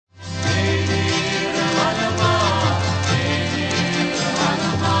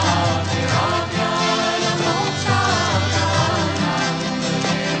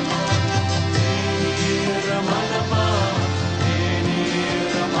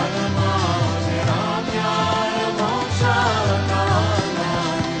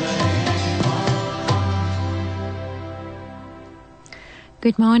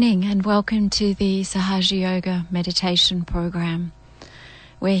Good morning and welcome to the Sahaja Yoga meditation program.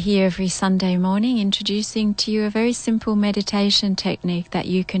 We're here every Sunday morning introducing to you a very simple meditation technique that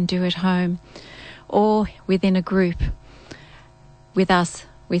you can do at home or within a group with us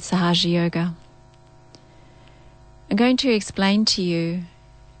with Sahaja Yoga. I'm going to explain to you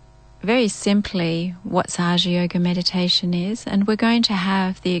very simply what Sahaja Yoga meditation is, and we're going to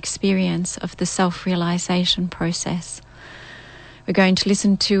have the experience of the self-realization process. We're going to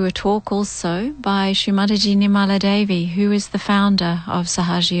listen to a talk also by Srimataji Nirmala Devi, who is the founder of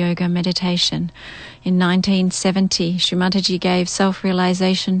Sahaja Yoga meditation. In 1970, Srimataji gave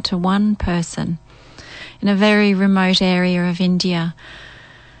self-realization to one person in a very remote area of India.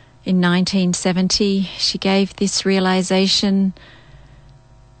 In 1970, she gave this realization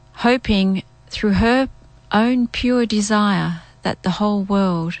hoping through her own pure desire that the whole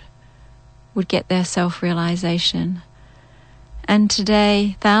world would get their self-realization. And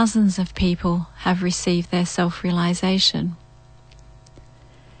today, thousands of people have received their self-realization.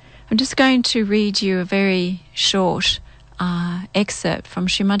 I'm just going to read you a very short excerpt from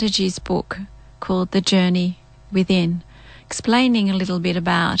Srimataji's book called The Journey Within, explaining a little bit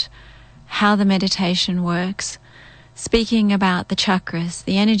about how the meditation works, speaking about the chakras,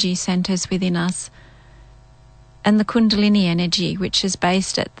 the energy centers within us, and the Kundalini energy, which is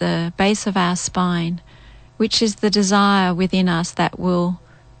based at the base of our spine, which is the desire within us that will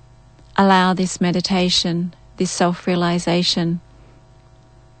allow this meditation, this self-realization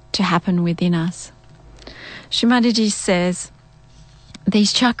to happen within us. Srimataji says,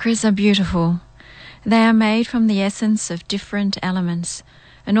 "These chakras are beautiful. They are made from the essence of different elements,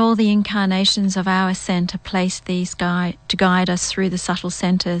 and all the incarnations of our ascent are placed these to guide us through the subtle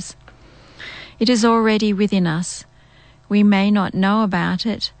centers. It is already within us. We may not know about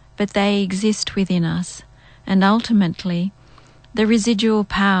it, but they exist within us. And ultimately, the residual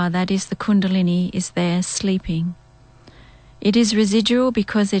power that is the Kundalini is there sleeping. It is residual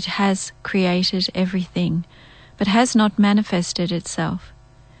because it has created everything, but has not manifested itself.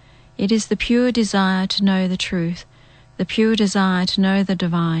 It is the pure desire to know the truth, the pure desire to know the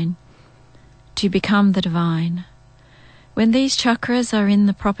divine, to become the divine. When these chakras are in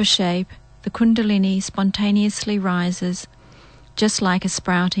the proper shape, the Kundalini spontaneously rises, just like a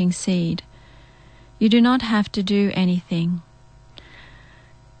sprouting seed. You do not have to do anything.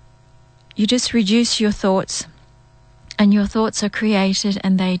 You just reduce your thoughts, and your thoughts are created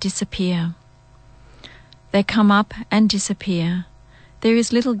and they disappear. They come up and disappear. There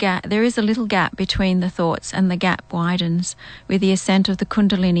is a little gap between the thoughts, and the gap widens with the ascent of the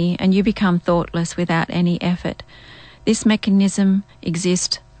Kundalini, and you become thoughtless without any effort. This mechanism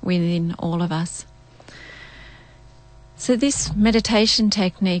exists within all of us." So this meditation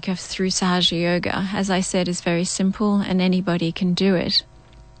technique through Sahaja Yoga, as I said, is very simple and anybody can do it.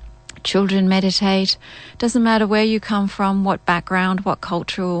 Children meditate. Doesn't matter where you come from, what background, what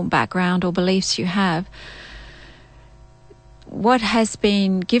cultural background or beliefs you have. What has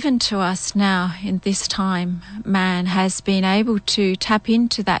been given to us now in this time, man has been able to tap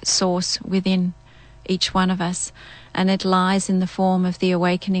into that source within each one of us, and it lies in the form of the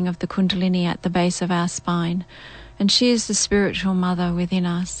awakening of the Kundalini at the base of our spine. And she is the spiritual mother within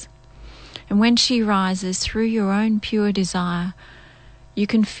us. And when she rises through your own pure desire, you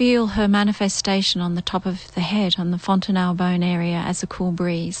can feel her manifestation on the top of the head, on the fontanelle bone area, as a cool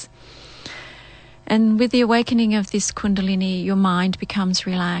breeze. And with the awakening of this Kundalini, your mind becomes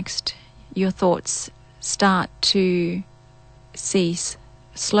relaxed. Your thoughts start to cease,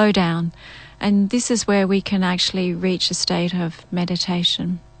 slow down. And this is where we can actually reach a state of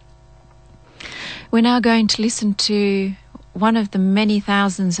meditation. We're now going to listen to one of the many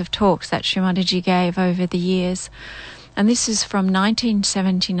thousands of talks that Srimataji gave over the years. And this is from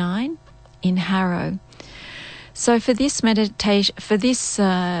 1979 in Harrow. So for this meditation, for this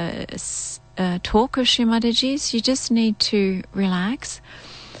talk of Srimataji's, you just need to relax.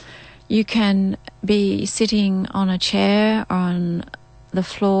 You can be sitting on a chair or on the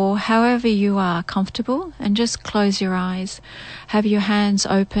floor, however you are comfortable, and just close your eyes. Have your hands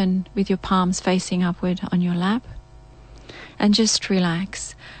open with your palms facing upward on your lap, and just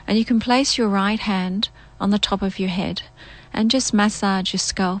relax. And you can place your right hand on the top of your head and just massage your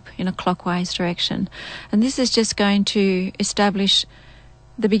scalp in a clockwise direction. And this is just going to establish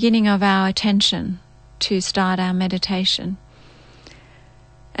the beginning of our attention to start our meditation.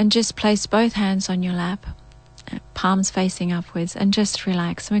 And just place both hands on your lap, palms facing upwards, and just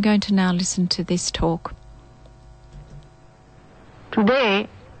relax. And we're going to now listen to this talk. Today,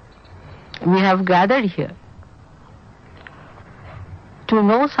 we have gathered here to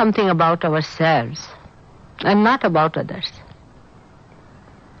know something about ourselves and not about others.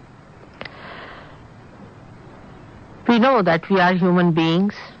 We know that we are human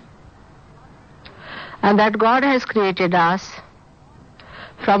beings and that God has created us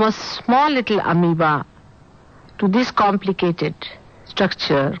from a small little amoeba to this complicated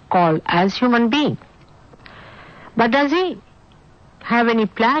structure called as human being. But does He have any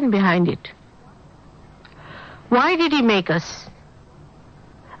plan behind it? Why did He make us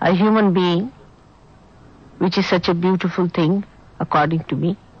a human being, which is such a beautiful thing according to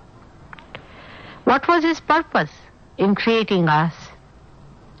me? What was His purpose in creating us?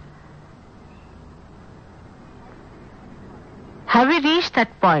 Have we reached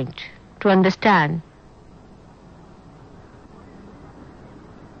that point to understand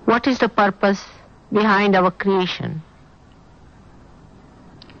what is the purpose behind our creation?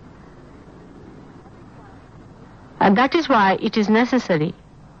 And that is why it is necessary.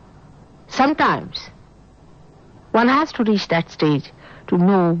 Sometimes one has to reach that stage to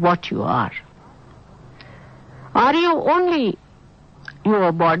know what you are. Are you only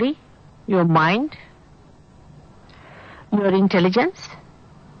your body, your mind, your intelligence,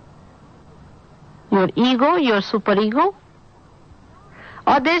 your ego, your superego?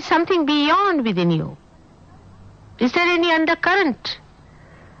 Or there is something beyond within you? Is there any undercurrent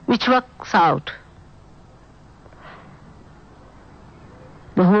which works out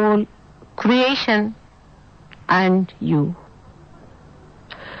the whole creation and you?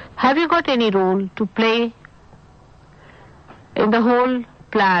 Have you got any role to play in the whole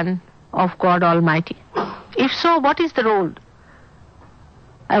plan of God Almighty? If so, what is the role?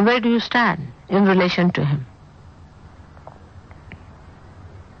 And where do you stand in relation to Him?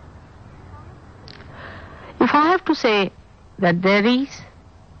 If I have to say that there is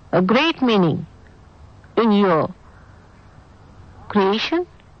a great meaning in your creation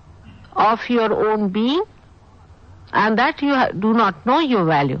of your own being, and that you do not know your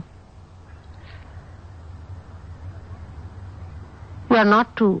value, you are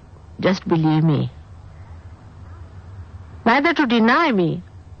not to just believe me, neither to deny me,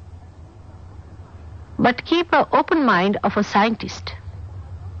 but keep an open mind of a scientist.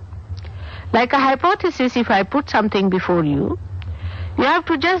 Like a hypothesis, if I put something before you, you have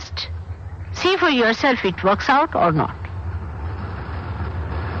to just see for yourself if it works out or not.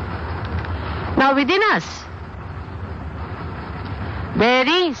 Now within us, there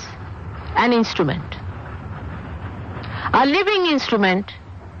is an instrument, a living instrument,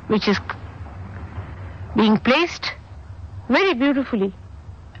 which is being placed very beautifully,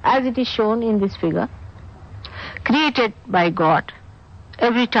 as it is shown in this figure, created by God.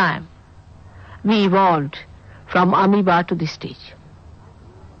 Every time we evolved from amoeba to this stage.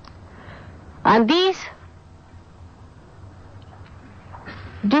 And these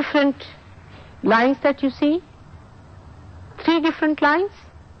different lines that you see, 3 different lines,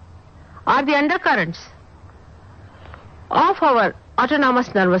 are the undercurrents of our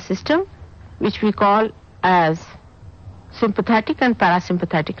autonomous nervous system, which we call as sympathetic and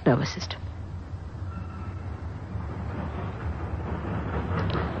parasympathetic nervous system.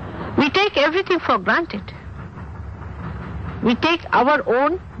 We take everything for granted. We take our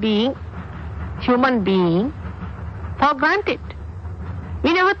own being, human being, for granted.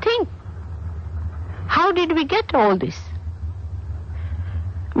 We never think, how did we get all this?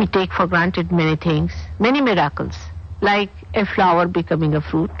 We take for granted many things, many miracles, like a flower becoming a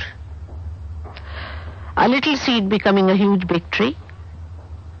fruit, a little seed becoming a huge big tree.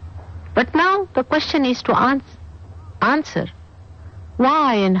 But now the question is to answer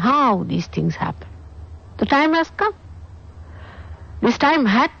why and how these things happen. The time has come. This time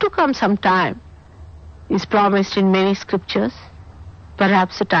had to come sometime, is promised in many scriptures.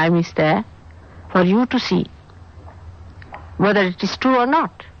 Perhaps the time is there for you to see whether it is true or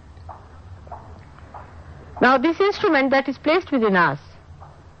not. Now this instrument that is placed within us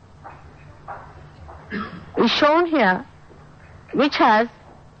is shown here, which has,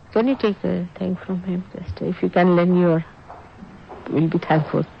 can you take a thing from him? Just if you can lend your, we'll be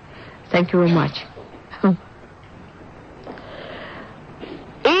thankful. Thank you very much.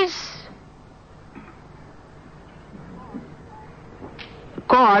 Is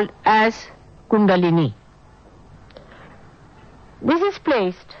called as Kundalini. This is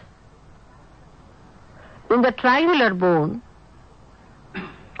placed in the triangular bone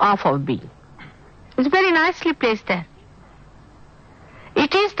of our being. It's very nicely placed there.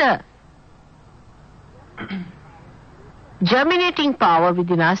 It is the germinating power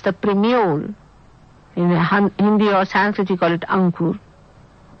within us, the premiole. In Hindi or Sanskrit we call it Ankur,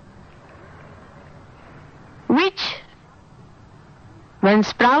 which, when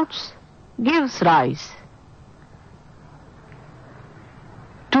sprouts, gives rise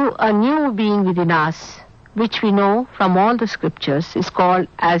to a new being within us, which we know from all the scriptures, is called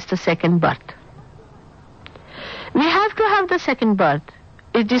as the second birth. We have to have the second birth.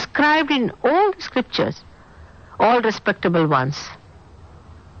 It's described in all the scriptures, all respectable ones.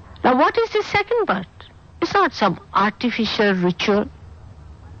 Now what is the second birth? It's not some artificial ritual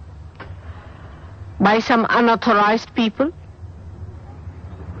by some unauthorized people.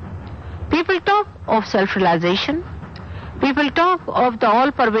 People talk of self-realization. People talk of the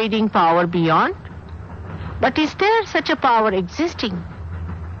all-pervading power beyond. But is there such a power existing?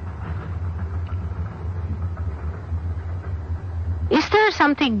 Is there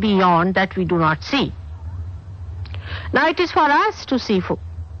something beyond that we do not see? Now it is for us to see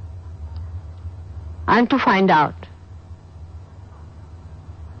and to find out.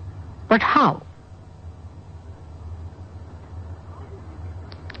 But how?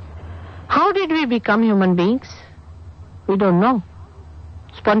 How did we become human beings? We don't know.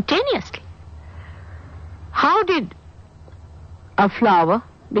 Spontaneously. How did a flower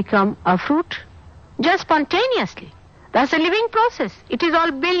become a fruit? Just spontaneously. That's a living process. It is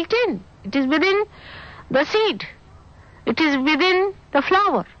all built in. It is within the seed. It is within the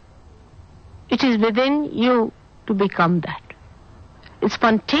flower. It is within you to become that. It's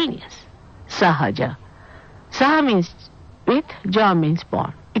spontaneous. Sahaja. Saha means with, ja means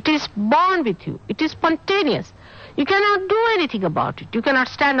born. It is born with you. It is spontaneous. You cannot do anything about it. You cannot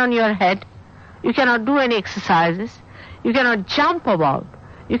stand on your head. You cannot do any exercises. You cannot jump about.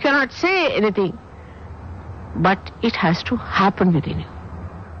 You cannot say anything. But it has to happen within you.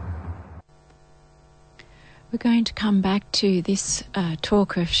 We're going to come back to this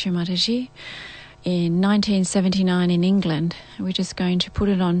talk of Shri Mataji in 1979 in England. We're just going to put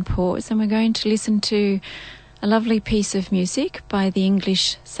it on pause and we're going to listen to a lovely piece of music by the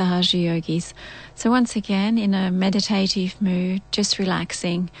English Sahaja Yogis. So once again, in a meditative mood, just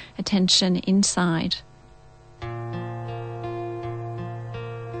relaxing, attention inside.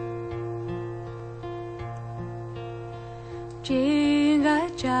 Jinga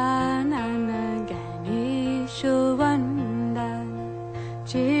Janana Ganesha Vandana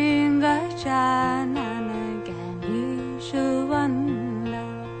Jinga Janana Ganesha Vandana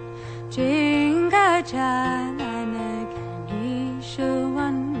Jinga Janana Ganesha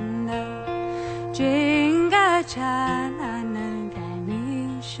Vandana Jinga Janana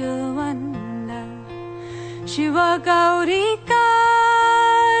Ganesha Vandana Shiva Gaurika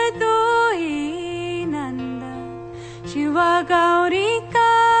Doi Nanda Shiva Gaurika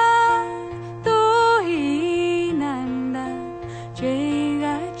Tuhi Nanda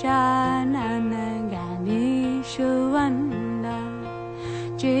Jiga Janana Ganesha Vanda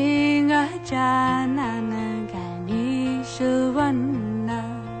Jiga Janana Ganesha Vanda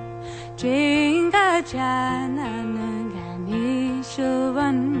Jiga Janana Ganesha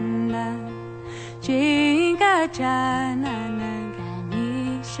Vanda Jiga Janana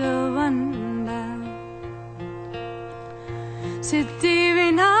Ganesha Vanda Siddhi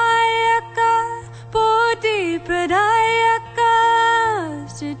Vinayaka, Bodhi Pradayaka,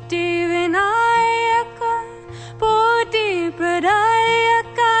 Siddhi Vinayaka, Bodhi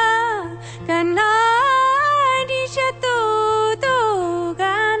Pradayaka, Kannadi Shatutu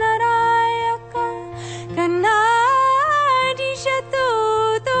Ganarayaka, Kannadi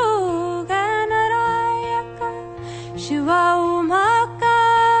Shatutu Ganarayaka, Shiva Umaka,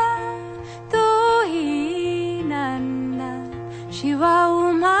 Tuhi Nanda. Shiva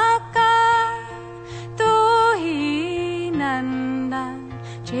Umaka Tuhi Nanda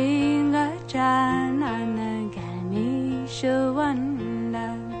Jinga Janana Ganesha Vanda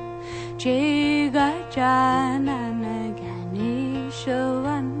Jiga Janana Ganesha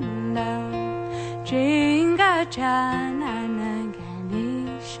Vanda Jinga Janana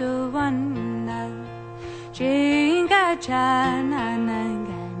Ganesha Vanda Jinga Janana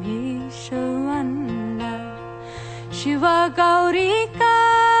Ganesha Vanda Shiva Gaurika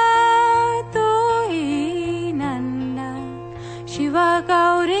Tuhi Nanda Shiva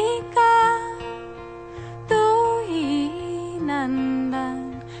Gaurika Tuhi Nanda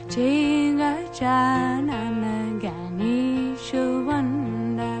Jinga Janana Ganesha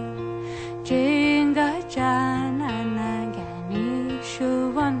Vanda Jinga Janana Ganesha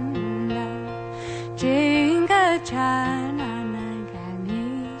Vanda Jinga Janana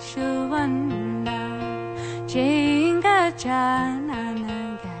Ganesha Vanda Jinga Janana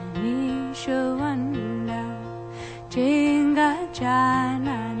Ganesha Vanda Jinga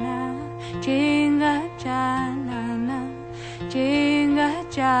Janana Jinga Janana Jinga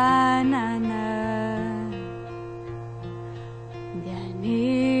Janana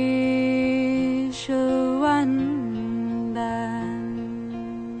Ganesha Vanda.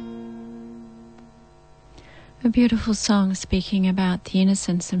 beautiful song speaking about the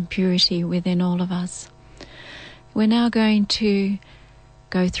innocence and purity within all of us. We're now going to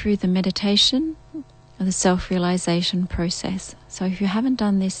go through the meditation of the self-realization process. So if you haven't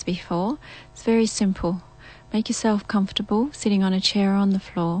done this before, it's very simple. Make yourself comfortable sitting on a chair or on the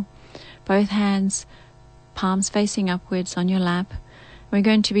floor, both hands, palms facing upwards on your lap. We're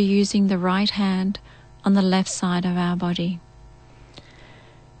going to be using the right hand on the left side of our body.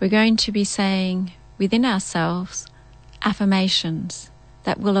 We're going to be saying within ourselves affirmations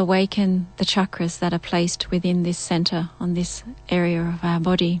that will awaken the chakras that are placed within this center on this area of our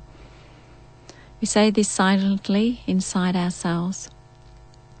body. We say this silently inside ourselves.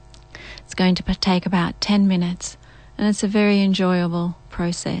 It's going to take about 10 minutes, and it's a very enjoyable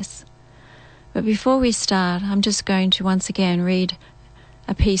process. But before we start, I'm just going to once again read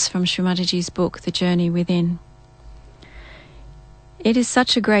a piece from Sri Mataji's book, The Journey Within. It is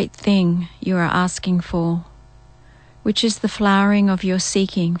such a great thing you are asking for, which is the flowering of your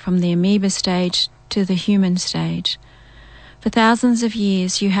seeking from the amoeba stage to the human stage. For thousands of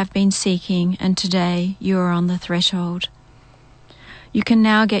years you have been seeking, and today you are on the threshold. You can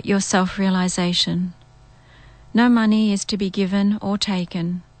now get your self-realization. No money is to be given or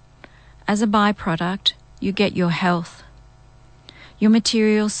taken. As a byproduct, you get your health. Your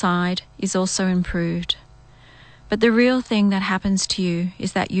material side is also improved. But the real thing that happens to you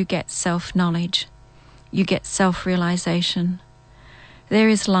is that you get self-knowledge. You get self-realization. There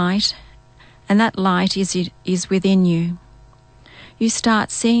is light, and that light is within you. You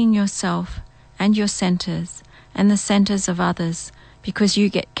start seeing yourself and your centers and the centers of others because you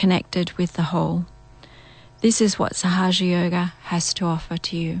get connected with the whole. This is what Sahaja Yoga has to offer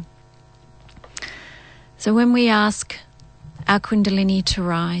to you. So when we ask our Kundalini to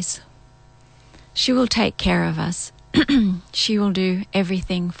rise, she will take care of us. She will do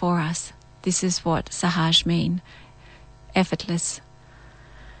everything for us. This is what Sahaj mean, effortless.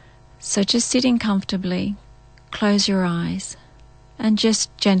 So just sitting comfortably, close your eyes, and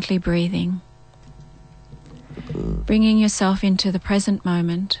just gently breathing. Bringing yourself into the present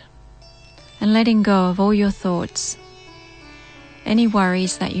moment and letting go of all your thoughts, any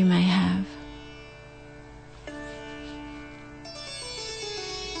worries that you may have.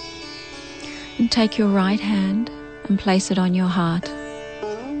 And take your right hand and place it on your heart.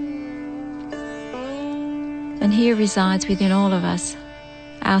 And here resides within all of us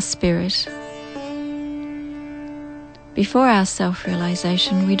our spirit. Before our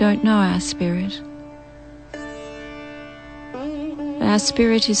self-realization, we don't know our spirit. But our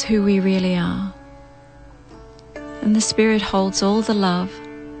spirit is who we really are. And the spirit holds all the love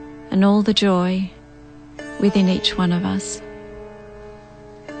and all the joy within each one of us.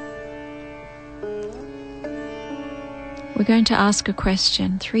 We're going to ask a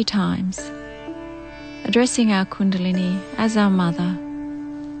question 3 times, addressing our Kundalini as our mother.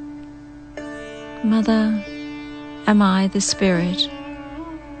 Mother, am I the spirit?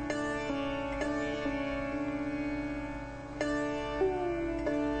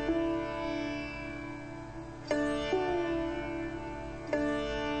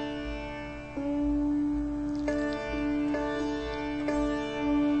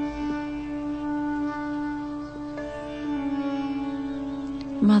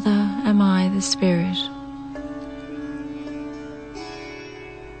 Mother, am I the spirit?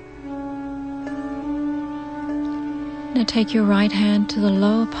 Now take your right hand to the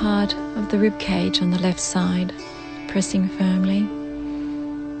lower part of the rib cage on the left side, pressing firmly.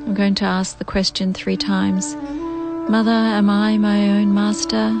 I'm going to ask the question 3 times. Mother, am I my own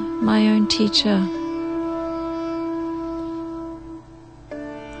master, my own teacher?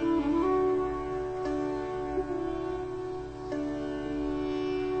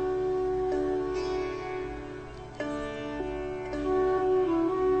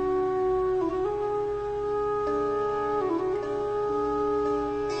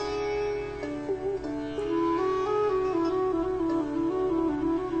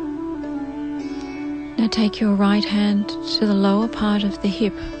 Now take your right hand to the lower part of the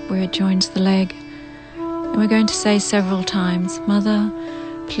hip where it joins the leg. And we're going to say several times, Mother,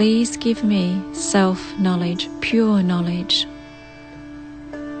 please give me self-knowledge, pure knowledge.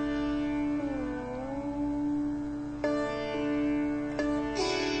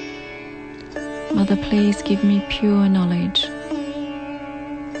 Mother, please give me pure knowledge.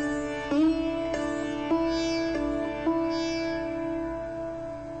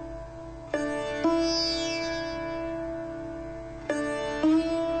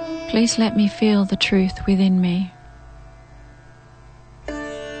 Please let me feel the truth within me.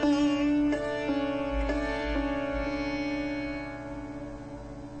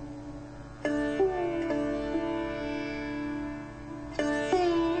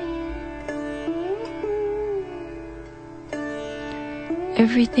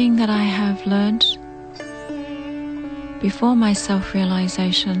 everything that I have learnt before my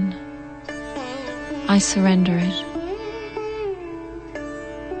self-realization, I surrender it.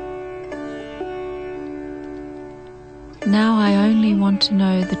 Now I only want to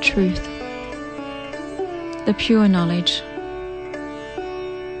know the truth, the pure knowledge.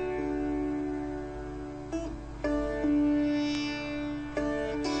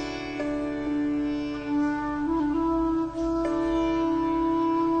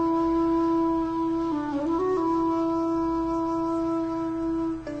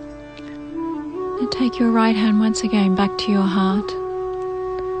 Now take your right hand once again back to your heart.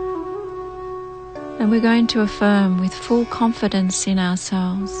 And we're going to affirm with full confidence in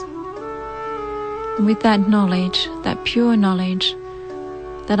ourselves, and with that knowledge, that pure knowledge,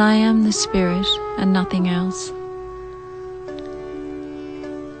 that I am the Spirit and nothing else.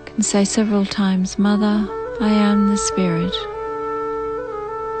 You can say several times, Mother, I am the Spirit.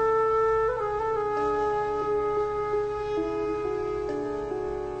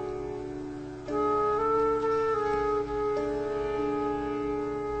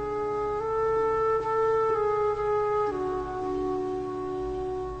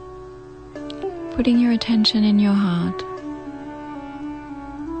 Putting your attention in your heart.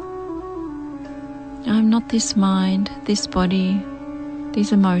 I'm not this mind, this body,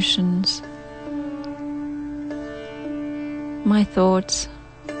 these emotions, my thoughts,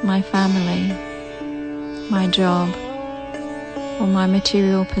 my family, my job, or my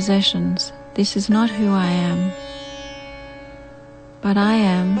material possessions. This is not who I am, but I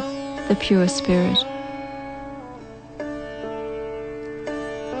am the pure Spirit.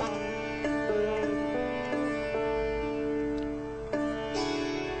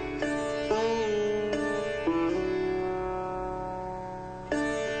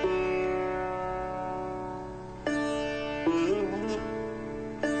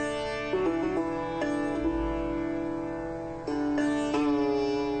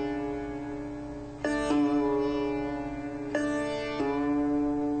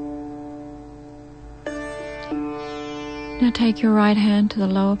 Now take your right hand to the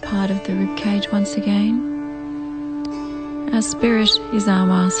lower part of the rib cage once again. Our spirit is our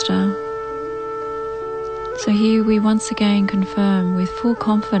master. So here we once again confirm with full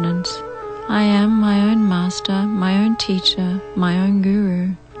confidence, I am my own master, my own teacher, my own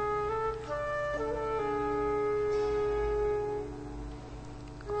guru.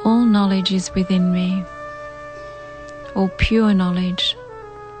 All knowledge is within me, all pure knowledge.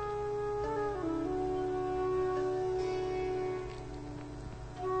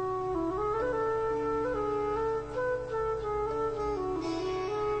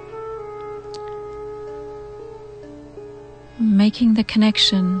 Making the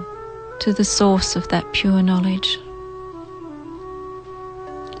connection to the source of that pure knowledge.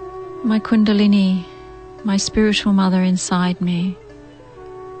 My Kundalini, my spiritual mother inside me,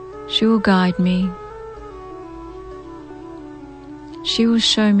 she will guide me. She will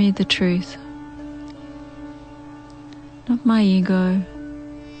show me the truth, not my ego,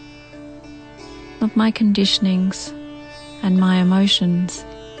 not my conditionings and my emotions,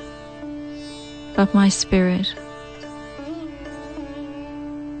 but my spirit.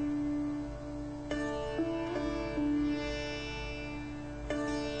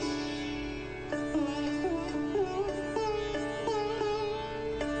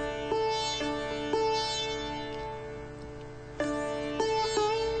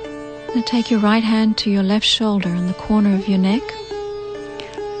 Now take your right hand to your left shoulder and the corner of your neck,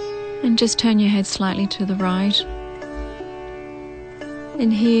 and just turn your head slightly to the right.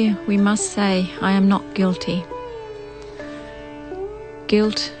 In here we must say, I am not guilty.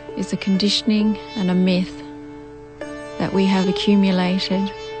 Guilt is a conditioning and a myth that we have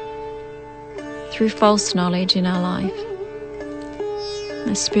accumulated through false knowledge in our life.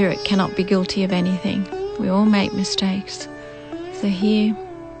 The spirit cannot be guilty of anything. We all make mistakes. So here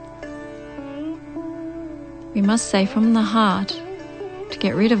we must say from the heart, to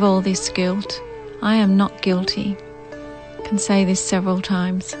get rid of all this guilt, I am not guilty. You can say this several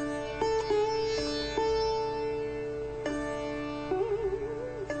times.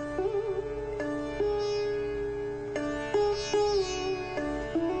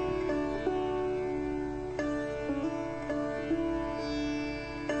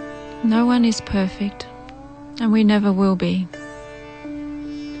 No one is perfect, and we never will be.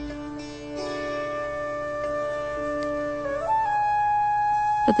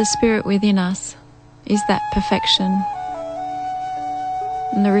 But the Spirit within us is that perfection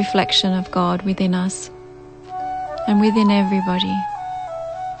and the reflection of God within us and within everybody.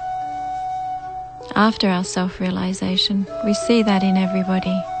 After our self-realization, we see that in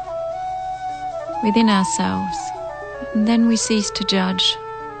everybody, within ourselves, and then we cease to judge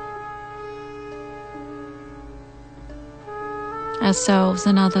ourselves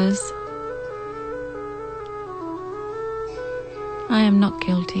and others. I am not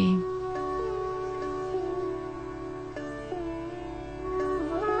guilty.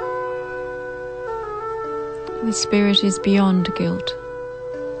 The Spirit is beyond guilt.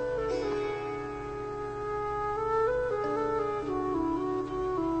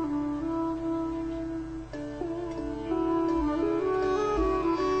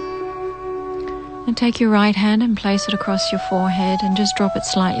 And take your right hand and place it across your forehead and just drop it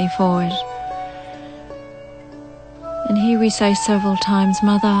slightly forward. And here we say several times,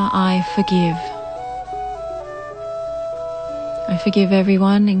 Mother, I forgive. I forgive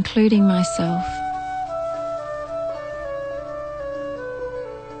everyone, including myself.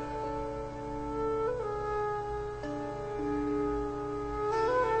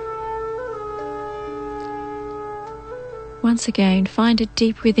 Once again, find it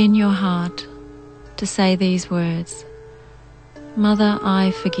deep within your heart to say these words. Mother,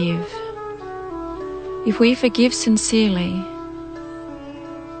 I forgive. If we forgive sincerely,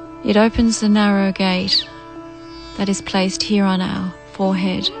 it opens the narrow gate that is placed here on our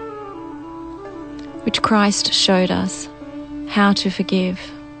forehead, which Christ showed us how to forgive.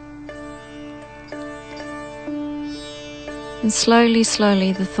 And slowly,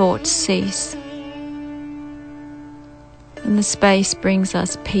 slowly the thoughts cease, and the space brings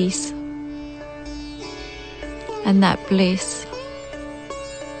us peace and that bliss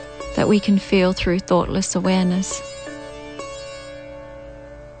that we can feel through thoughtless awareness.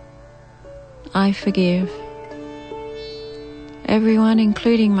 I forgive everyone,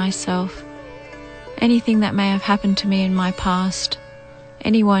 including myself, anything that may have happened to me in my past,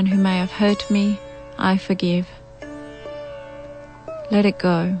 anyone who may have hurt me, I forgive. Let it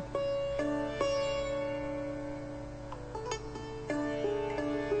go.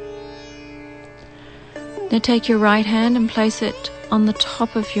 Now take your right hand and place it on the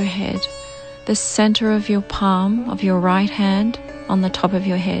top of your head, the center of your palm of your right hand on the top of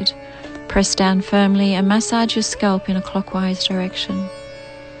your head. Press down firmly and massage your scalp in a clockwise direction.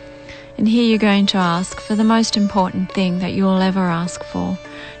 And here you're going to ask for the most important thing that you will ever ask for,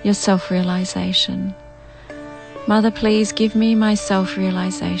 your self-realization. Mother, please give me my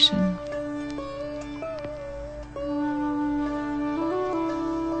self-realization.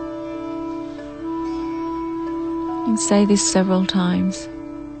 And say this several times.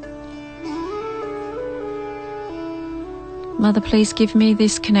 Mother, please give me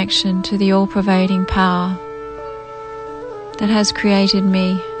this connection to the all-pervading power that has created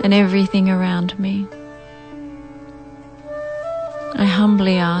me and everything around me. I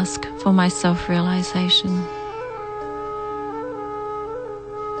humbly ask for my self-realization.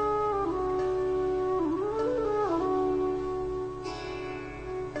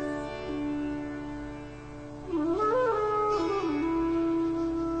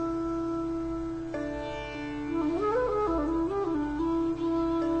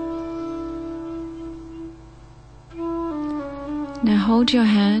 Now hold your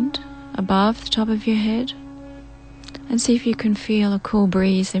hand above the top of your head and see if you can feel a cool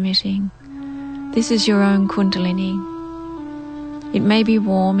breeze emitting. This is your own Kundalini. It may be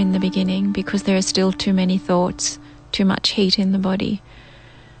warm in the beginning because there are still too many thoughts, too much heat in the body,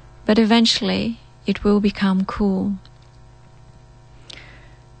 but eventually it will become cool.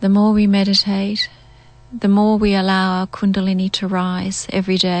 The more we meditate, the more we allow our Kundalini to rise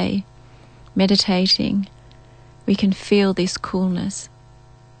every day, meditating, we can feel this coolness.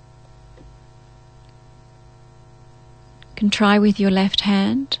 You can try with your left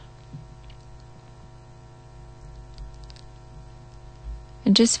hand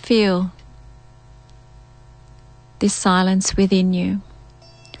and just feel this silence within you.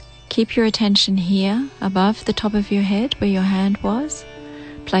 Keep your attention here above the top of your head where your hand was.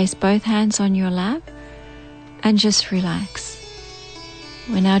 Place both hands on your lap and just relax.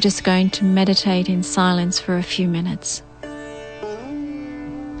 We're now just going to meditate in silence for a few minutes.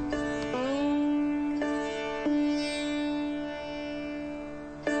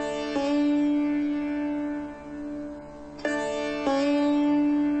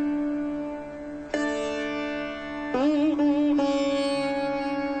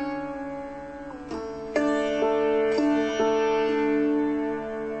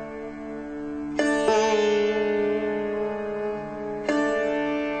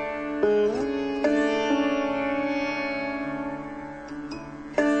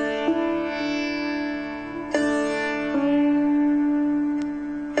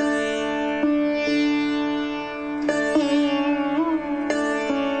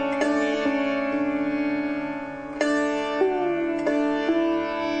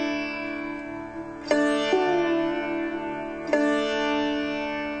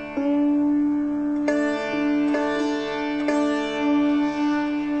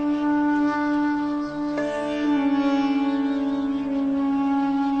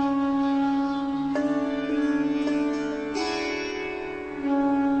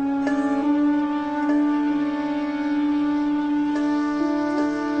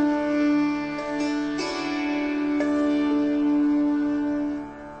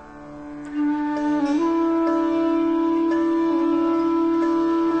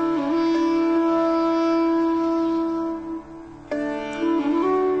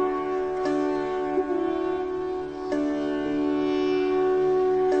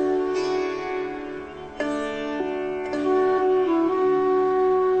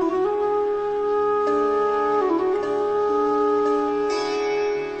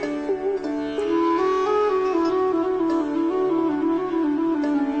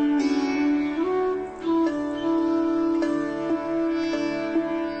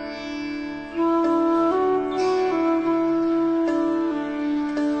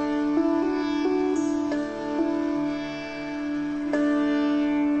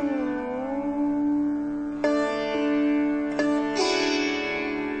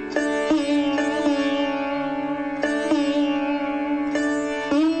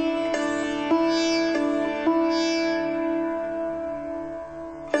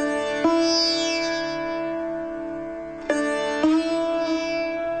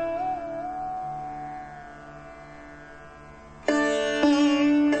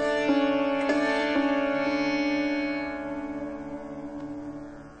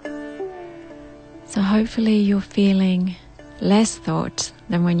 hopefully you're feeling less thoughts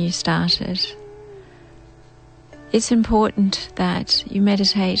than when you started. It's important that you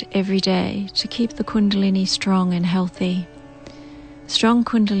meditate every day to keep the Kundalini strong and healthy. Strong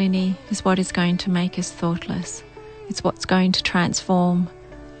Kundalini is what is going to make us thoughtless. It's what's going to transform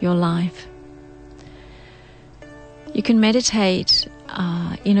your life. You can meditate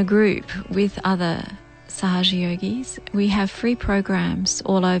in a group with other Sahaja Yogis. We have free programs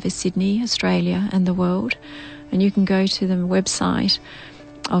all over Sydney, Australia and the world, and you can go to the website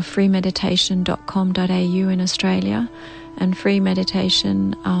of freemeditation.com.au in Australia and free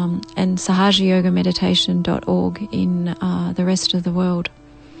meditation and sahajayogameditation.org in the rest of the world.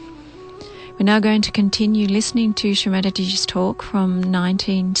 We're now going to continue listening to Shrimatiji's talk from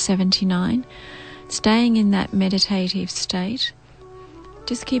 1979, staying in that meditative state,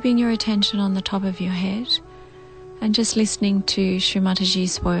 just keeping your attention on the top of your head and just listening to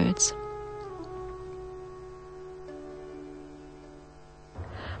Shrimatiji's words.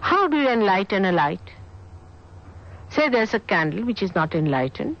 How do you enlighten a light? Say there's a candle which is not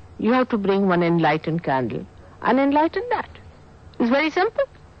enlightened. You have to bring one enlightened candle and enlighten that. It's very simple.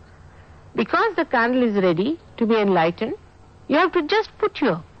 Because the candle is ready to be enlightened, you have to just put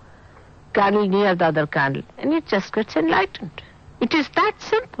your candle near the other candle and it just gets enlightened. It is that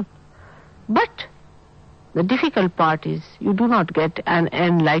simple. But the difficult part is you do not get an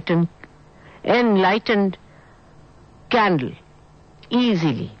enlightened candle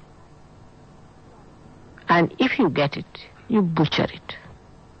easily. And if you get it, you butcher it.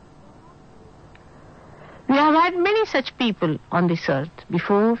 We have had many such people on this earth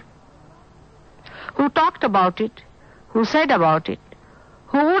before who talked about it, who said about it,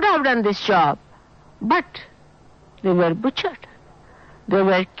 who would have done this job, but they were butchered, they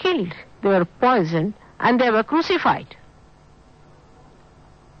were killed, they were poisoned, and they were crucified.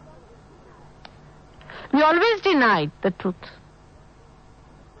 We always denied the truth.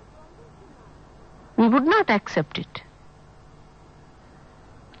 We would not accept it.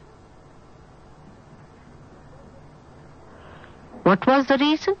 What was the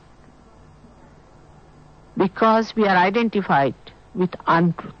reason? Because we are identified with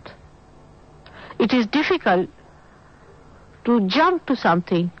untruth. It is difficult to jump to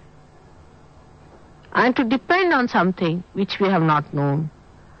something and to depend on something which we have not known.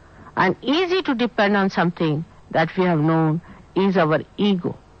 And easy to depend on something that we have known is our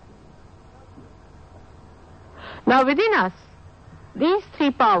ego. Now within us, these three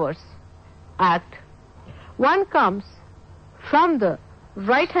powers act. One comes from the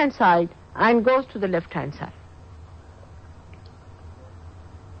right-hand side and goes to the left-hand side.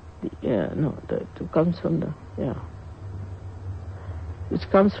 It comes from which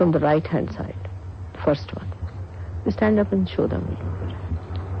comes from the right-hand side, first one. You stand up and show them.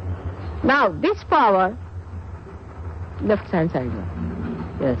 Now this power, left-hand side,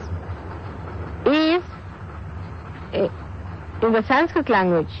 yes, is in the Sanskrit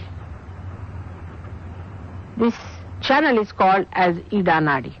language, this channel is called as Ida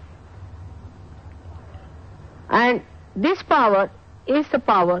Nadi. And this power is the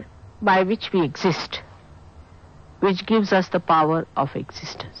power by which we exist, which gives us the power of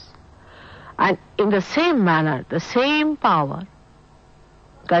existence. And in the same manner, the same power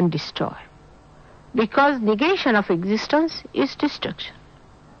can destroy. Because negation of existence is destruction.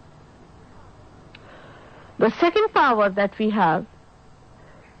 The second power that we have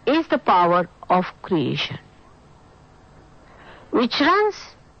is the power of creation, which runs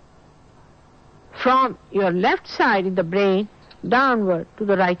from your left side in the brain downward to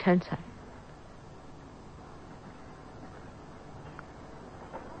the right-hand side.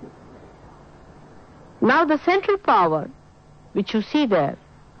 Now the central power, which you see there,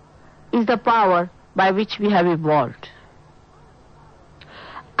 is the power by which we have evolved.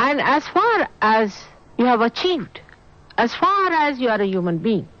 And as far as you have achieved, as far as you are a human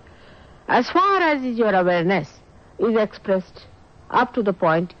being, as far as your awareness is expressed up to the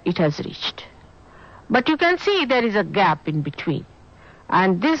point it has reached. But you can see there is a gap in between,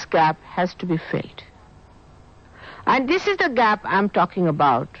 and this gap has to be filled. And this is the gap I'm talking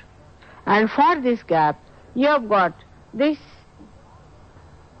about. And for this gap, you have got this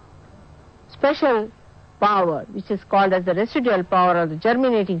special power, which is called as the residual power or the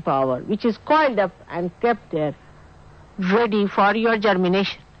germinating power, which is coiled up and kept there, ready for your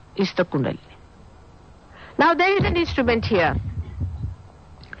germination, is the Kundalini. Now there is an instrument here,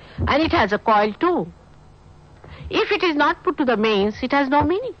 and it has a coil too. If it is not put to the mains, it has no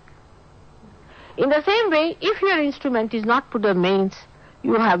meaning. In the same way, if your instrument is not put to the mains,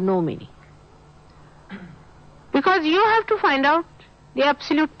 you have no meaning. Because you have to find out the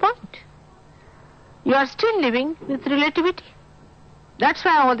absolute point. You are still living with relativity. That's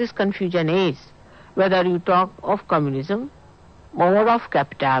why all this confusion is. Whether you talk of communism, or of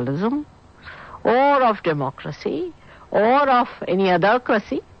capitalism, or of democracy, or of any other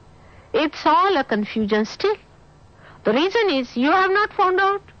cracy, it's all a confusion still. The reason is you have not found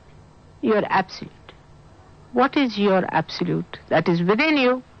out your absolute. What is your absolute? That is within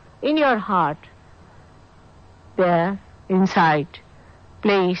you, in your heart, there, inside,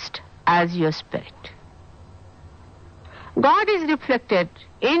 placed as your spirit. God is reflected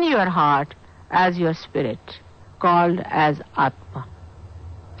in your heart as your spirit, called as Atma.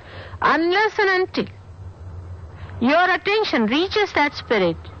 Unless and until your attention reaches that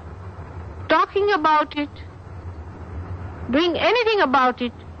spirit, talking about it, doing anything about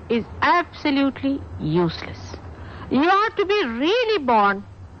it is absolutely useless. You are to be really born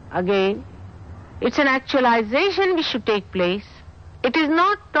again. It's an actualization which should take place. It is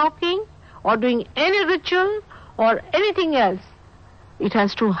not talking or doing any ritual or anything else. It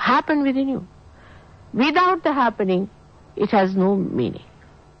has to happen within you. Without the happening, it has no meaning.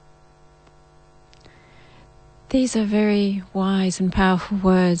 These are very wise and powerful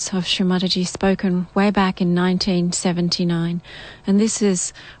words of Sri Mataji spoken way back in 1979. And this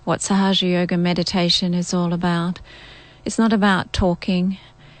is what Sahaja Yoga meditation is all about. It's not about talking.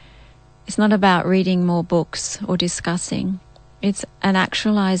 It's not about reading more books or discussing. It's an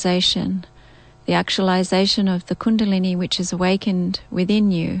actualization, the actualization of the Kundalini which is awakened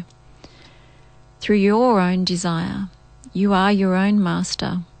within you through your own desire. You are your own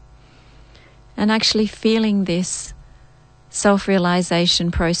master. And actually feeling this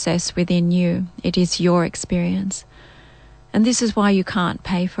self-realization process within you. It is your experience. And this is why you can't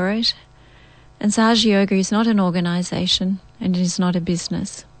pay for it. And Sahaja Yoga is not an organization and it is not a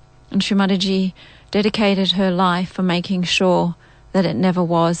business. And Sri Mataji dedicated her life for making sure that it never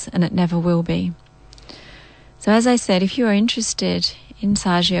was and it never will be. So as I said, if you are interested in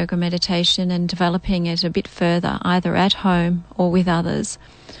Sahaja Yoga meditation and developing it a bit further, either at home or with others,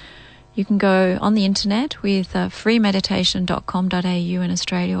 you can go on the internet with freemeditation.com.au in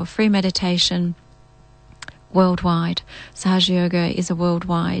Australia or free meditation worldwide. Sahaja Yoga is a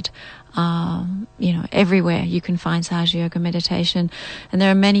worldwide, everywhere you can find Sahaja Yoga meditation. And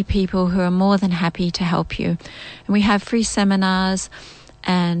there are many people who are more than happy to help you. And we have free seminars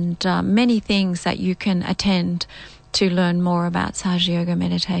and many things that you can attend to learn more about Sahaja Yoga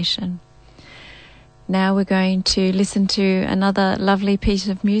meditation. Now we're going to listen to another lovely piece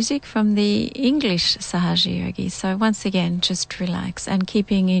of music from the English Sahaja Yogis. So once again, just relax and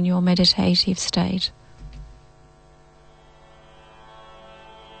keeping in your meditative state.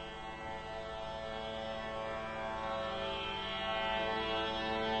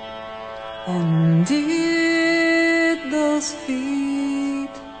 And did those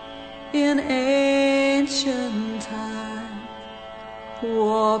feet in ancient time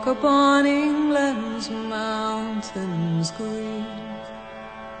walk upon England's mountains green?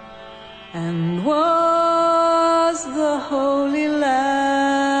 And was the Holy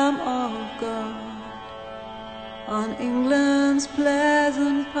Lamb of God on England's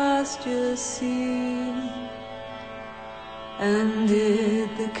pleasant pastures seen? And did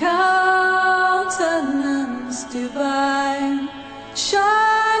the countenance divine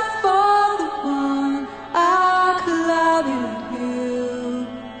shine forth upon our clouded hills?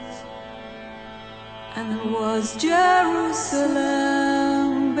 And was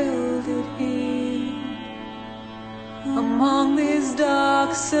Jerusalem builded here among these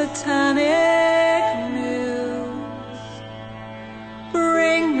dark satanic mills?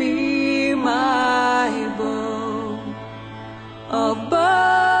 Bring me my bow of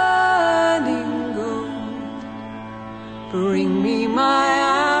burning gold, bring me my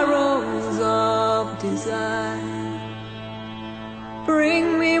arrows of desire,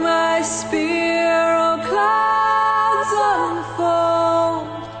 bring me my spear, O clouds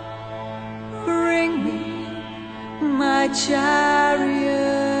unfold, bring me my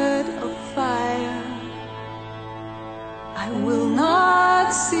chariot of fire. I will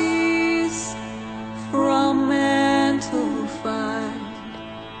not cease from mental fight,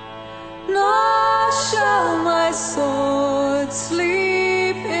 nor shall my sword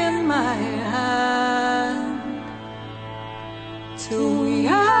sleep in my hand, till we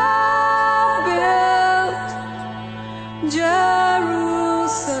have built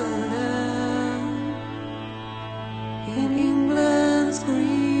Jerusalem in England's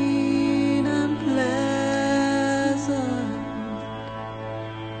green and pleasant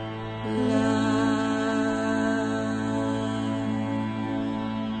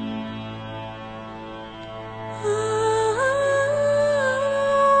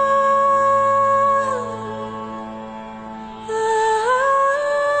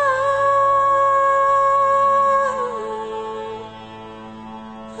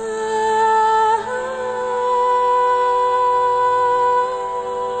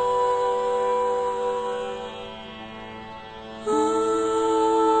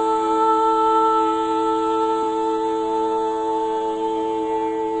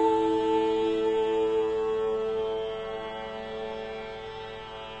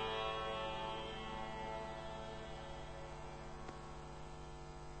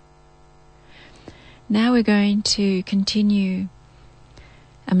Now we're going to continue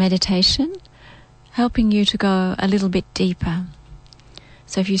a meditation, helping you to go a little bit deeper.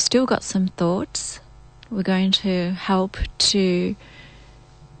 So if you've still got some thoughts, we're going to help to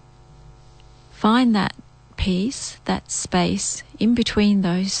find that peace, that space in between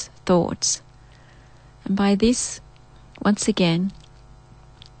those thoughts. And by this, once again,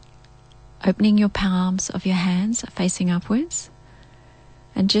 opening your palms of your hands facing upwards,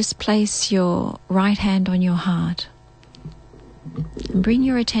 and just place your right hand on your heart. And bring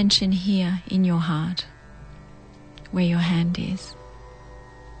your attention here in your heart, where your hand is.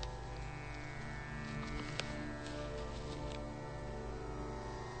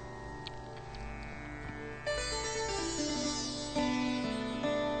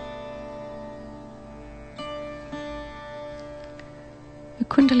 The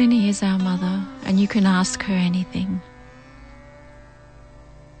Kundalini is our mother, and you can ask her anything.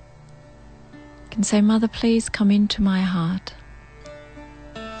 You can say, Mother, please come into my heart.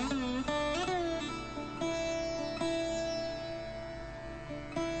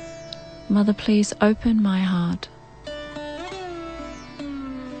 Mother, please open my heart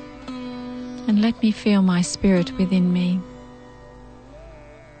and let me feel my spirit within me.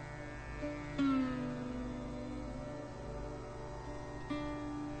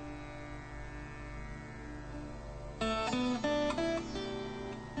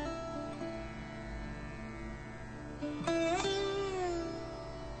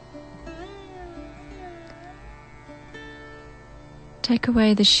 Take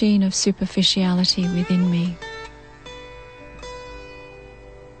away the sheen of superficiality within me.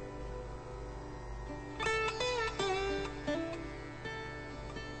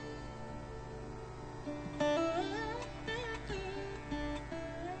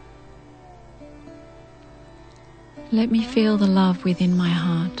 Let me feel the love within my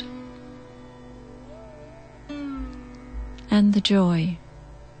heart and the joy.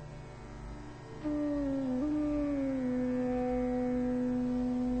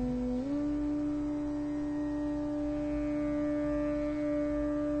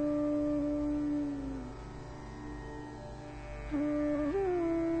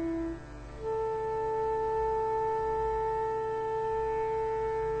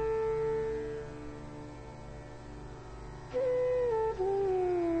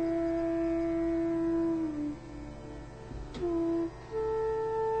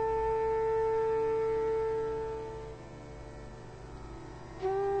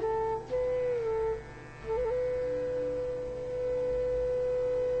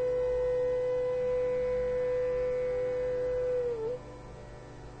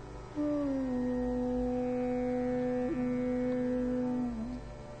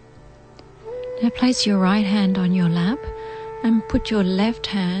 Now place your right hand on your lap and put your left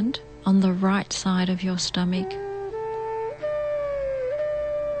hand on the right side of your stomach.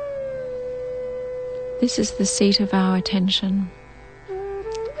 This is the seat of our attention.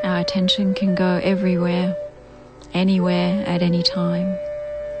 Our attention can go everywhere, anywhere, at any time.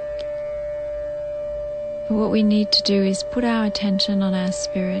 But what we need to do is put our attention on our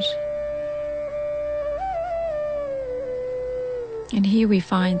spirit. And here we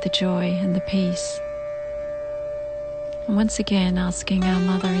find the joy and the peace. And once again, asking our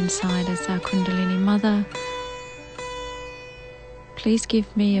mother inside us, our Kundalini Mother, please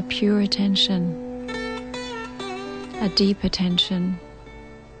give me a pure attention, a deep attention,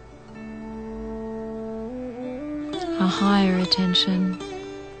 a higher attention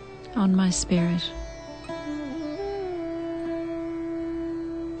on my spirit.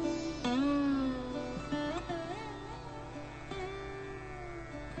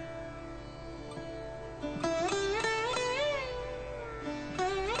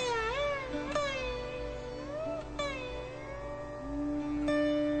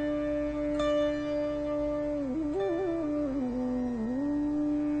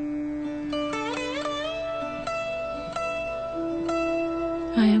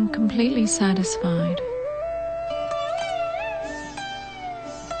 I am completely satisfied.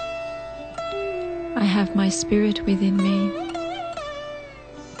 I have my spirit within me.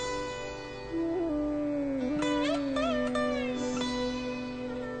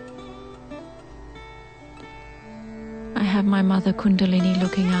 I have my mother Kundalini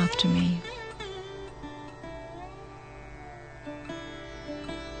looking after me.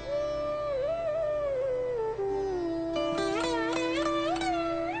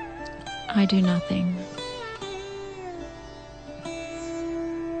 I do nothing.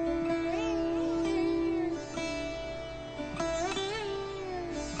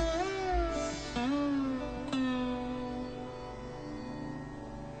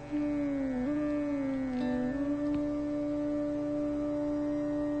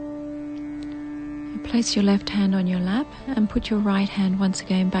 Place your left hand on your lap and put your right hand once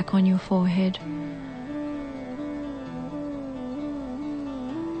again back on your forehead.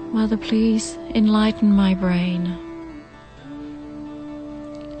 Mother, please enlighten my brain.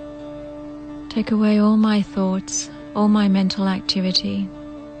 Take away all my thoughts, all my mental activity.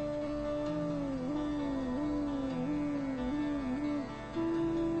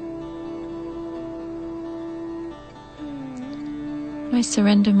 I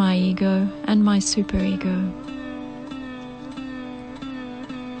surrender my ego and my superego.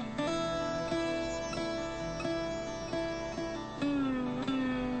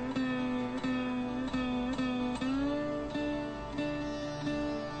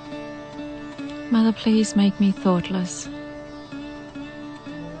 Mother, please make me thoughtless.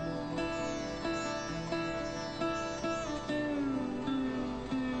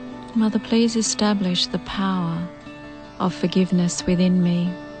 Mother, please establish the power of forgiveness within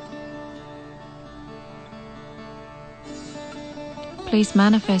me. Please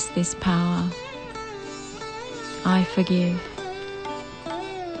manifest this power. I forgive.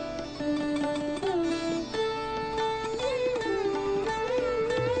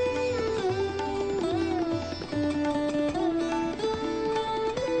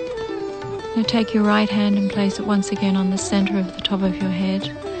 Now take your right hand and place it once again on the center of the top of your head.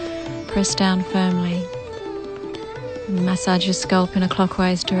 Press down firmly. Massage your scalp in a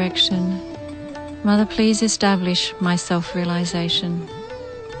clockwise direction. Mother, please establish my self-realization.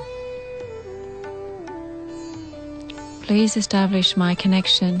 Please establish my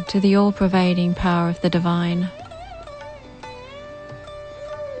connection to the all-pervading power of the divine.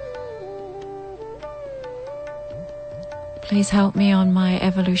 Please help me on my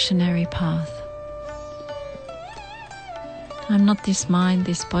evolutionary path. I'm not this mind,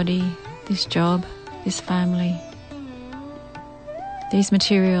 this body, this job, this family, these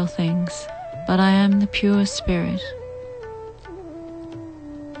material things, but I am the pure spirit.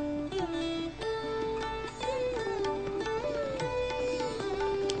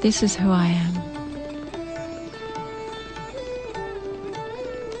 This is who I am.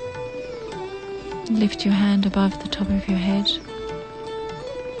 Lift your hand above the top of your head,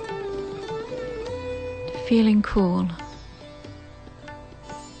 feeling cool.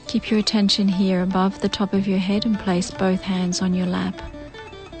 Keep your attention here above the top of your head and place both hands on your lap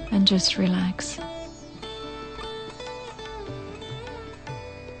and just relax.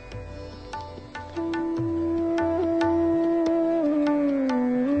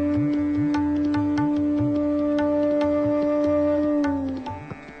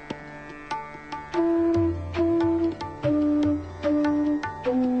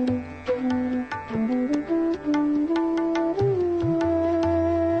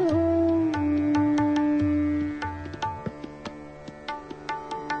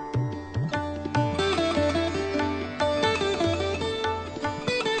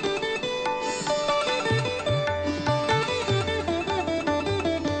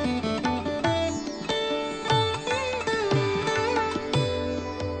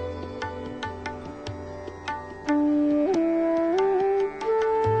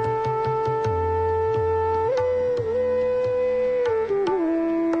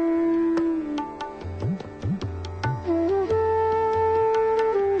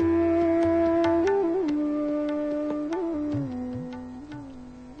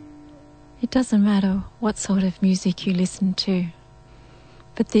 It doesn't matter what sort of music you listen to,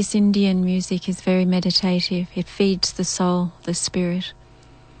 but this Indian music is very meditative. It feeds the soul, the spirit.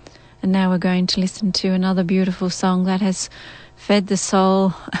 And now we're going to listen to another beautiful song that has fed the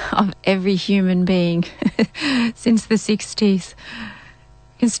soul of every human being since the 60s.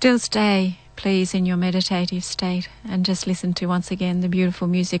 You can still stay, please, in your meditative state and just listen to, once again, the beautiful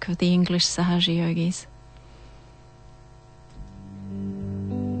music of the English Sahaja Yogis.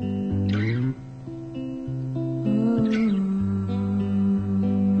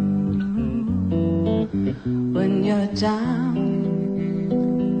 When you're down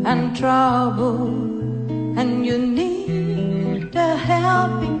and troubled and you need a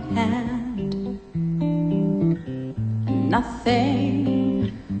helping hand, and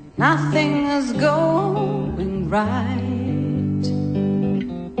nothing is going right,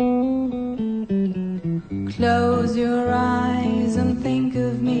 close your eyes and think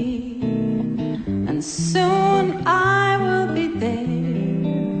of me, and soon I will be there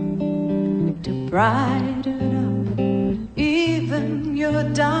to brighten up even your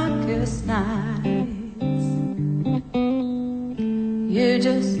darkest nights. You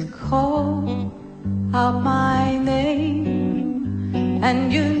just call out my name,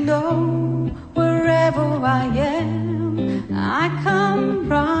 and you know wherever I am, I come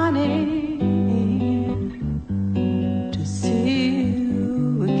running.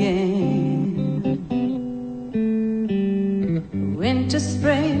 winter,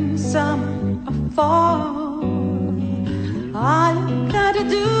 spring, summer, or fall. All you gotta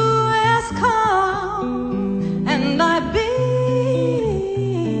do is call, and I'll be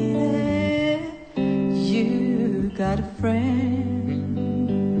there. You got a friend.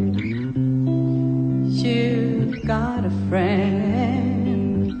 You got a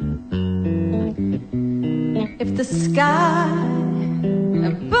friend. If the sky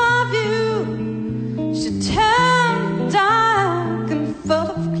above you should turn dark and full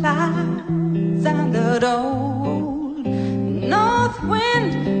of clouds, and the old north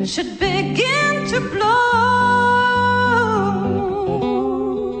wind should begin to blow,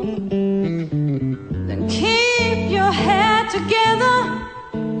 then keep your head together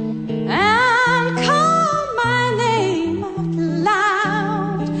and call my name out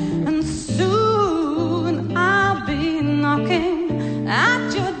loud, and soon I'll be knocking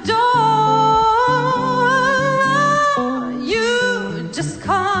at your door. You just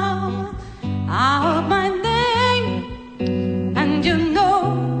call out my name, and you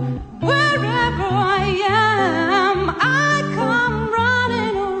know wherever I am, I come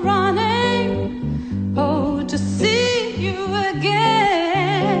running, running, oh, to see you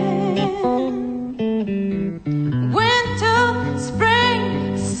again. Winter,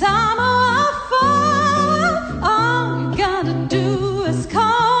 spring, summer, or fall, all you gotta do is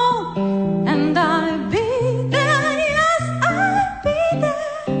call, and I'll be there, yes, I'll be there.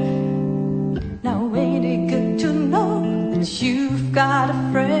 Now ain't it good to know that you've got a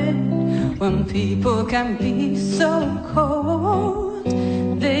friend, when people can be so cold?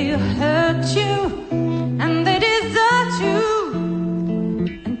 They hurt you and they desert you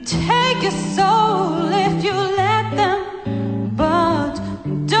and take your soul if you let them, but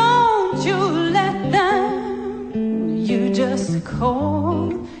don't you let them. You just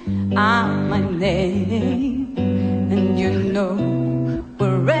call out my name, and you know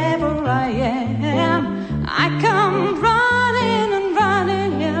wherever I am, I come running and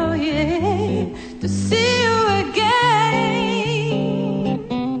running, oh yeah, to see you again.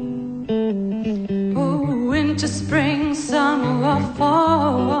 Oh, winter, spring, summer, or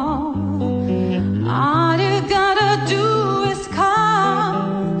fall, all you gotta do is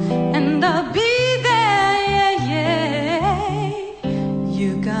call, and I'll be there, yeah, yeah.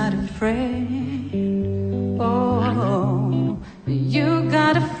 You got a friend, oh, you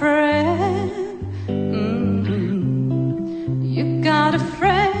got a friend. You got a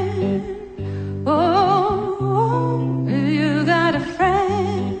friend, oh, you got a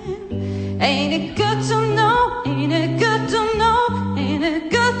friend. Ain't it good to know, ain't it good to know, ain't it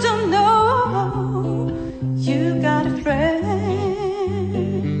good to know, you got a friend.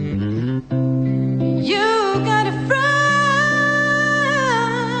 You got a friend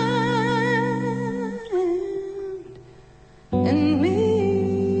in me.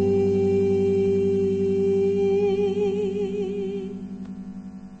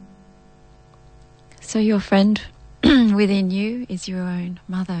 So your friend within you is your own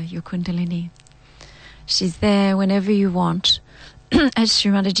mother, your Kundalini. She's there whenever you want. As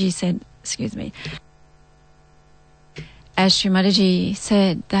Sri Mataji said, as Sri Mataji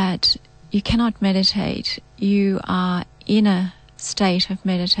said, that you cannot meditate. You are in a state of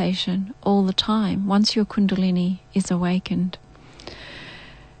meditation all the time once your Kundalini is awakened.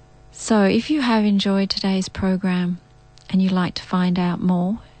 So if you have enjoyed today's program and you'd like to find out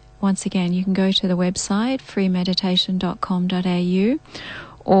more, once again, you can go to the website freemeditation.com.au,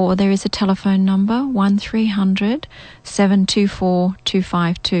 or there is a telephone number 1300 724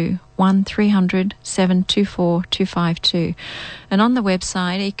 252, 1300 724 252. And on the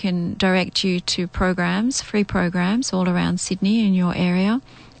website, it can direct you to programs, free programs all around Sydney in your area,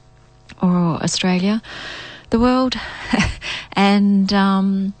 or Australia, the world, and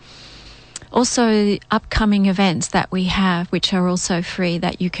also upcoming events that we have, which are also free,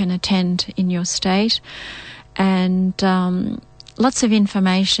 that you can attend in your state, and lots of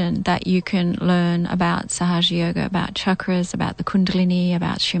information that you can learn about Sahaja Yoga, about chakras, about the Kundalini,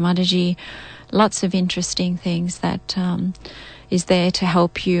 about Sri Mataji. Lots of interesting things that is there to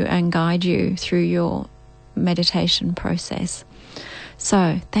help you and guide you through your meditation process.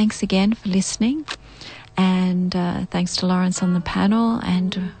 So thanks again for listening. And thanks to Lawrence on the panel,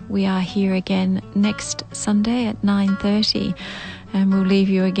 and we are here again next Sunday at 9:30, and we'll leave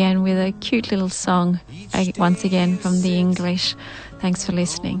you again with a cute little song, once again from the English. Thanks for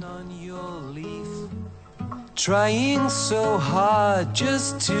listening. Trying so hard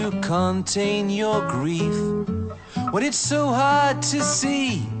just to contain your grief, when it's so hard to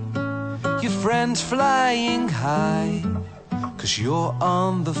see your friends flying high, 'cause you're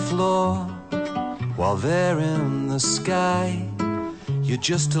on the floor while they're in the sky. You're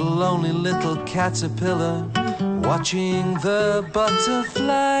just a lonely little caterpillar watching the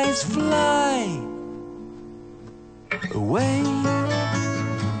butterflies fly away.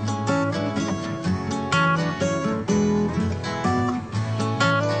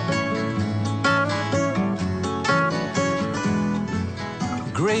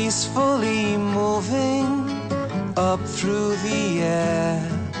 Gracefully moving up through the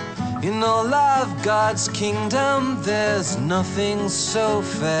air. In all of God's kingdom there's nothing so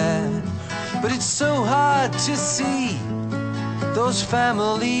fair. But it's so hard to see those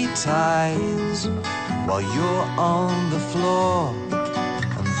family ties while you're on the floor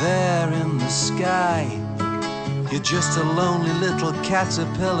and there in the sky. You're just a lonely little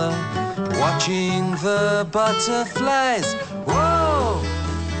caterpillar watching the butterflies. Whoa!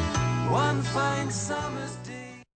 One fine summer's day.